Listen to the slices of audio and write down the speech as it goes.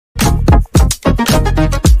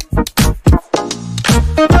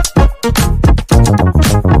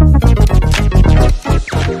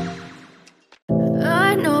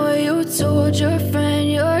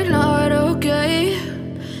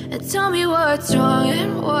what's wrong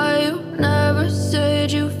and why you never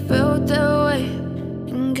said you felt that way.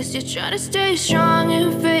 And guess you're trying to stay strong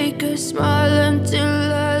and fake a smile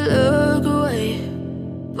until I look away.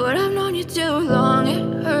 But I've known you too long,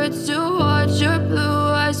 it hurts to watch your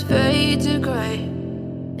blue eyes fade to gray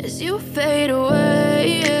as you fade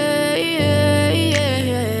away,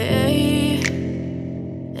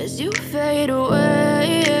 as you fade away.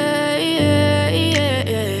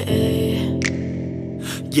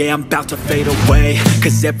 Yeah, I'm about to fade away,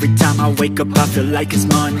 cause every time I wake up I feel like it's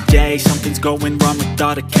Monday. Something's going wrong with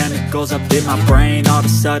all the chemicals up in my brain. All of a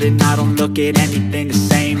sudden I don't look at anything the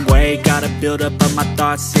same way. Got a buildup of my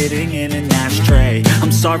thoughts sitting in an ashtray.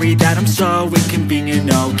 I'm sorry that I'm so inconvenient,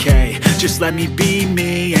 okay. Just let me be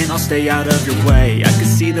me and I'll stay out of your way. I can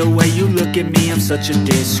see the way you look at me, I'm such a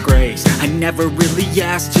disgrace. I never really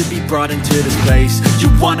asked to be brought into this place. You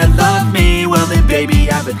wanna love me? Well then baby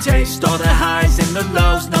have a taste. All the highs and the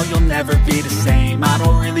lows, no you'll never be the same. I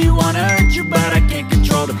don't really wanna hurt you but I can't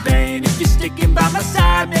control the pain. If you're sticking by my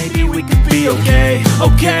side maybe we could be okay.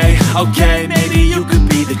 Okay, maybe you could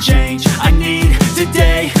be the change I need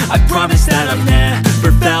today. I promise that I've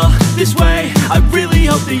never felt this way. I really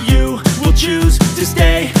hope that you will choose to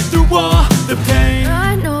stay through all the pain.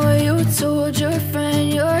 I know you told your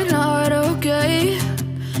friend you're not okay,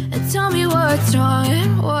 and tell me what's wrong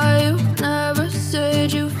and why you never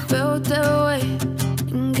said you felt that way.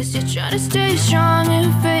 And guess you're trying to stay strong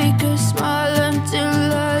and fake a smile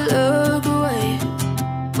until I look away.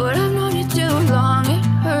 But I've known you too long, it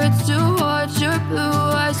hurts to watch your blue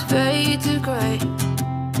eyes fade to gray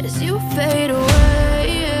as you fade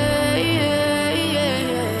away,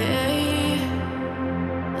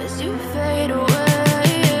 as you fade away,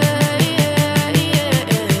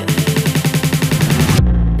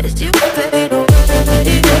 as you fade away.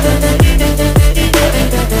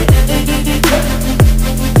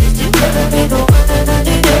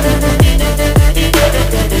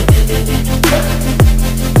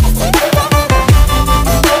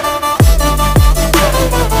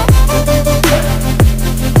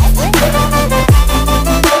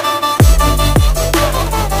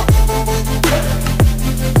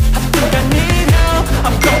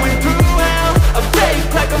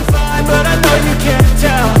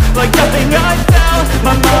 Like nothing I felt,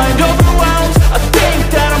 my mind overwhelms. I think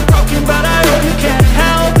that I'm broken, but I hope you can't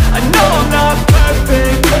help. I know I'm not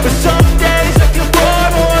perfect, but some days I feel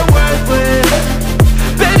bored or worthless.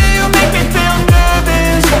 Baby, you make me feel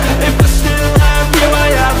nervous. If I still have you, I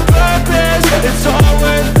have purpose. It's all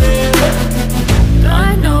worth it.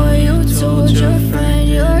 I know you told your friend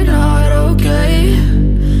you're not okay,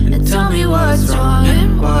 and tell me what's wrong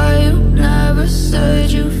and why you never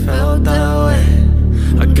said you felt that way.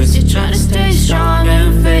 I guess you're trying to stay strong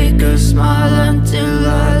and fake a smile until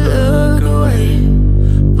I look away.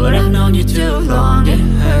 But I've known you too